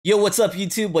Yo, what's up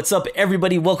YouTube? What's up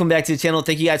everybody? Welcome back to the channel.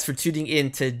 Thank you guys for tuning in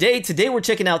today. Today we're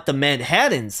checking out the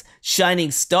Manhattan's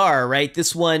Shining Star, right?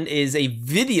 This one is a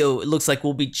video it looks like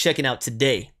we'll be checking out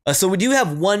today. So we do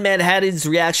have one Manhattan's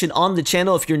reaction on the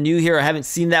channel. If you're new here or haven't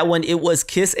seen that one, it was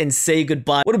Kiss and Say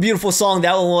Goodbye. What a beautiful song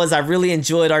that one was. I really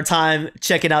enjoyed our time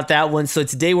checking out that one. So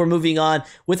today we're moving on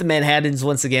with the Manhattan's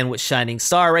once again with Shining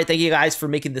Star, right? Thank you guys for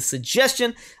making the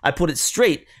suggestion. I put it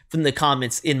straight from the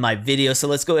comments in my video. So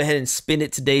let's go ahead and spin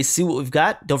it today, see what we've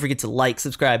got. Don't forget to like,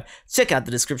 subscribe, check out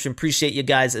the description. Appreciate you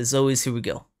guys as always. Here we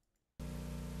go.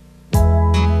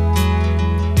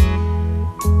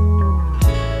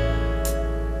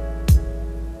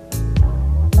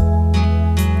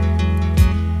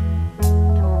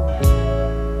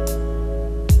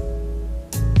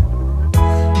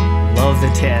 Love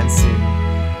the dancing.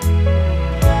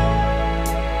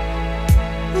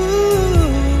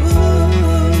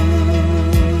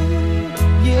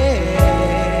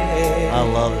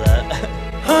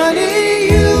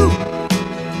 Honey, you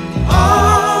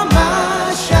are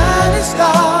my shining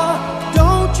star.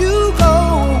 Don't you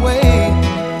go away.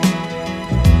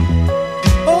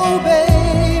 Oh,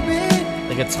 baby.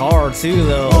 The guitar too,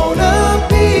 though. Wanna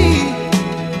be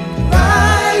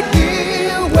right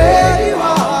here where you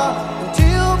are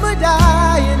until my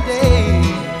dying day.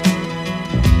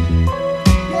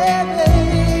 Yeah,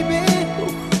 baby.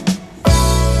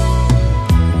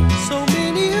 So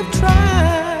many have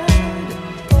tried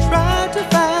to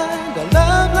find a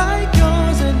love like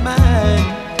yours and mine.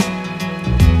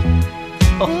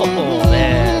 Oh,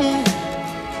 man.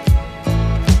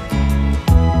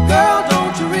 Girl,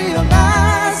 don't you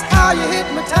realize how you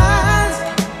hypnotize?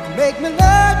 Make me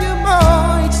love you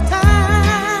more each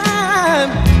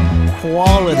time.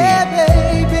 Quality. Yeah,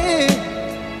 baby.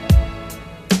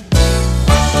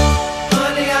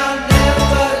 Honey, I'll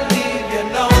never leave you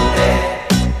lonely.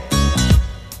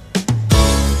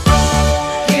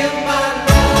 Give my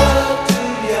love to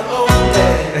you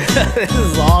only. This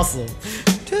is awesome.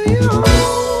 To you only.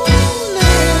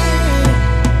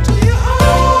 To you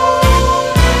only.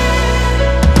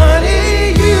 Honey,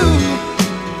 you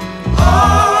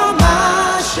are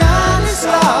my shining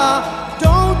star.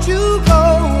 Don't you go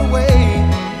away.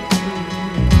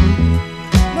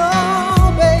 No,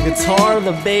 baby. Guitar,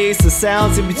 the bass, the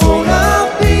sounds in between.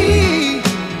 Wanna be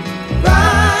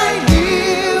right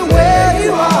here where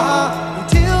you are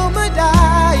until my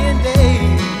dying day.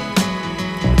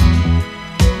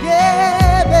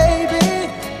 Yeah, baby.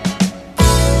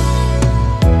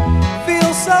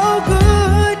 Feels so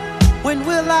good when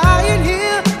we're lying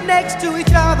here next to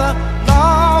each other,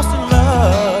 lost in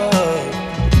love.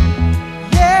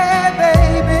 Yeah,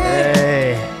 baby.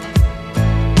 Hey.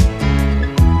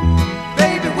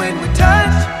 Baby, when we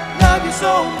touch, love you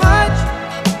so much.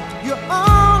 You're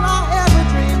all I ever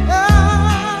dreamed of.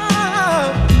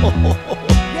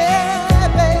 Yeah,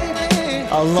 baby.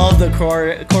 I love the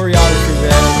choreography,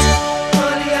 man.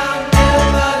 Honey, I'll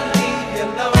never leave you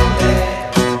lonely.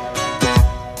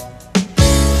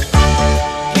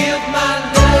 Give my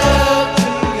love to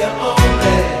you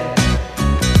only.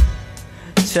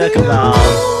 Check them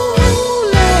out.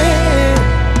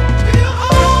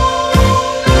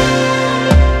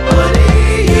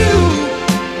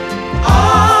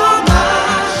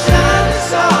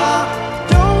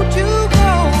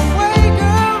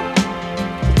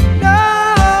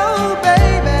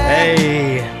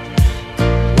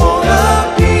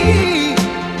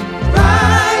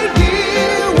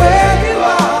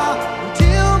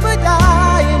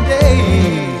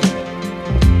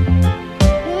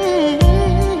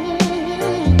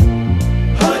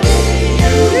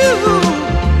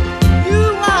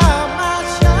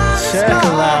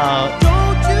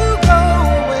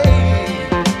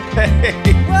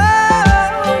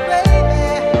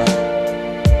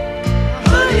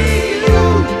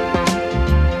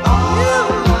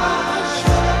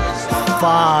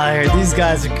 Fire. These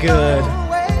guys are good.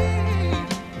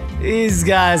 These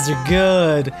guys are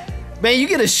good. Man, you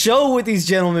get a show with these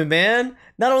gentlemen, man.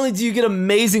 Not only do you get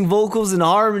amazing vocals and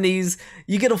harmonies,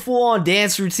 you get a full-on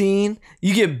dance routine.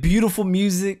 You get beautiful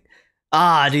music.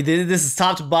 Ah, dude, this is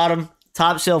top to bottom,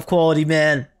 top shelf quality,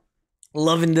 man.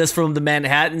 Loving this from the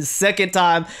Manhattan. Second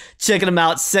time checking them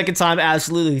out. Second time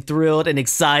absolutely thrilled and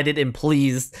excited and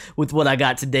pleased with what I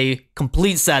got today.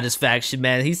 Complete satisfaction,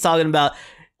 man. He's talking about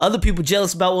other people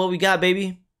jealous about what we got,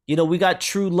 baby. You know, we got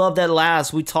true love that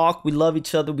lasts. We talk, we love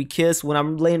each other, we kiss. When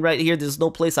I'm laying right here, there's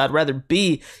no place I'd rather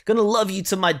be. Gonna love you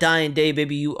to my dying day,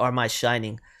 baby. You are my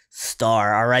shining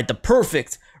star, all right? The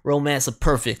perfect romance, a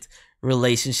perfect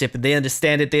relationship, and they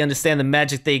understand it. They understand the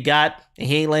magic they got, and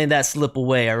he ain't letting that slip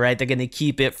away. All right, they're gonna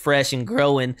keep it fresh and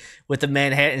growing with the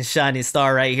Manhattan Shining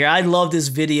Star right here. I love this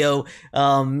video.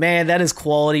 Man, that is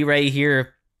quality right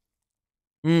here.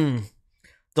 Don't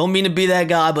mean to be that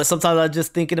guy, but sometimes I'm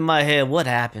just thinking in my head, what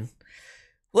happened?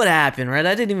 What happened, right?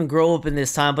 I didn't even grow up in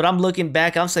this time, but I'm looking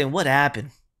back, I'm saying, what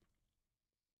happened?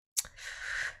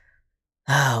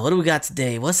 What do we got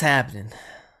today? What's happening?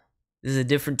 This is a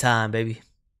different time, baby.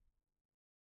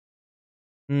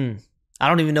 I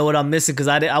don't even know what I'm missing because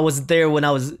I wasn't there when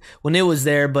it was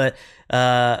there, but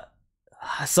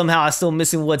somehow I'm still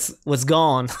missing what's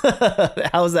gone.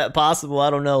 How is that possible? I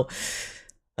don't know.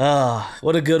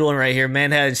 What a good one right here.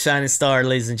 Manhattan Shining Star,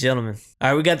 ladies and gentlemen. All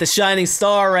right, we got the Shining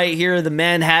Star right here. The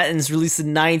Manhattans, released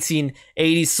in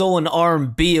 1980, soul and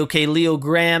R&B. Okay, Leo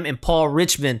Graham and Paul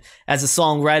Richmond as the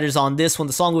songwriters on this one.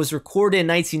 The song was recorded in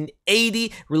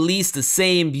 1980, released the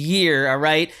same year. All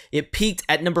right, it peaked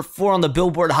at number 4 on the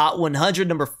Billboard Hot 100,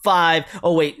 number 5.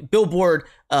 Oh wait, Billboard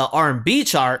R&B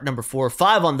chart, number 4,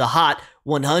 5 on the Hot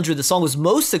 100. The song was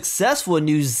most successful in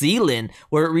New Zealand,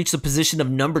 where it reached the position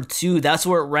of number 2. That's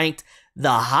where it ranked the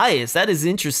highest. That is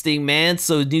interesting, man.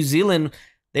 So New Zealand,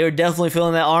 they were definitely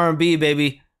feeling that R&B,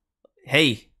 baby.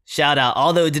 Hey, shout out.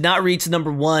 Although it did not reach number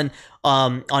 1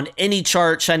 on any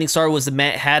chart, Shining Star was the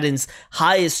Manhattan's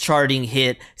highest charting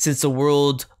hit since the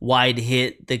worldwide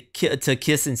hit To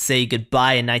Kiss and Say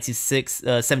Goodbye in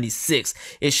 1976.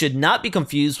 It should not be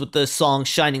confused with the song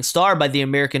Shining Star by the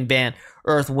American band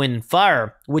Earth, Wind, and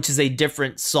Fire, which is a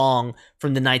different song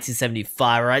from the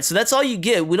 1975. All right, so that's all you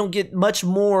get. We don't get much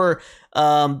more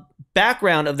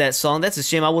background of that song. That's a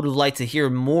shame. I would have liked to hear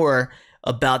more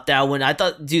about that one. I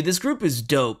thought, dude, this group is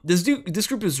dope. This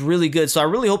group is really good. So I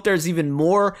really hope there's even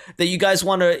more that you guys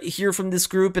want to hear from this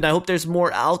group, and I hope there's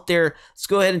more out there. Let's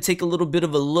go ahead and take a little bit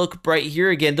of a look right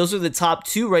here again. Those are the top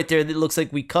 2 right there that looks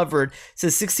like we covered.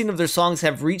 Says 16 of their songs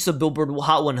have reached the Billboard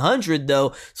Hot 100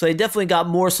 though, so they definitely got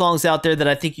more songs out there that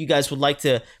I think you guys would like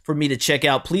for me to check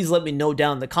out. Please let me know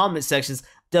down in the comment sections.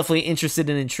 Definitely interested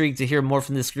and intrigued to hear more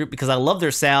from this group because I love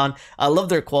their sound. I love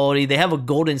their quality. They have a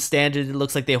golden standard it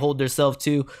looks like they hold themselves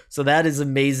to. So that is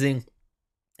amazing.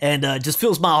 And just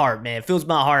fills my heart, man. It fills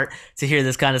my heart to hear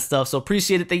this kind of stuff. So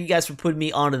appreciate it. Thank you guys for putting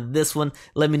me onto this one.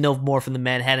 Let me know more from the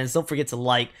Manhattans. Don't forget to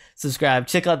like, subscribe,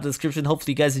 check out the description.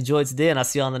 Hopefully you guys enjoyed today, and I'll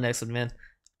see you on the next one, man.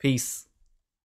 Peace.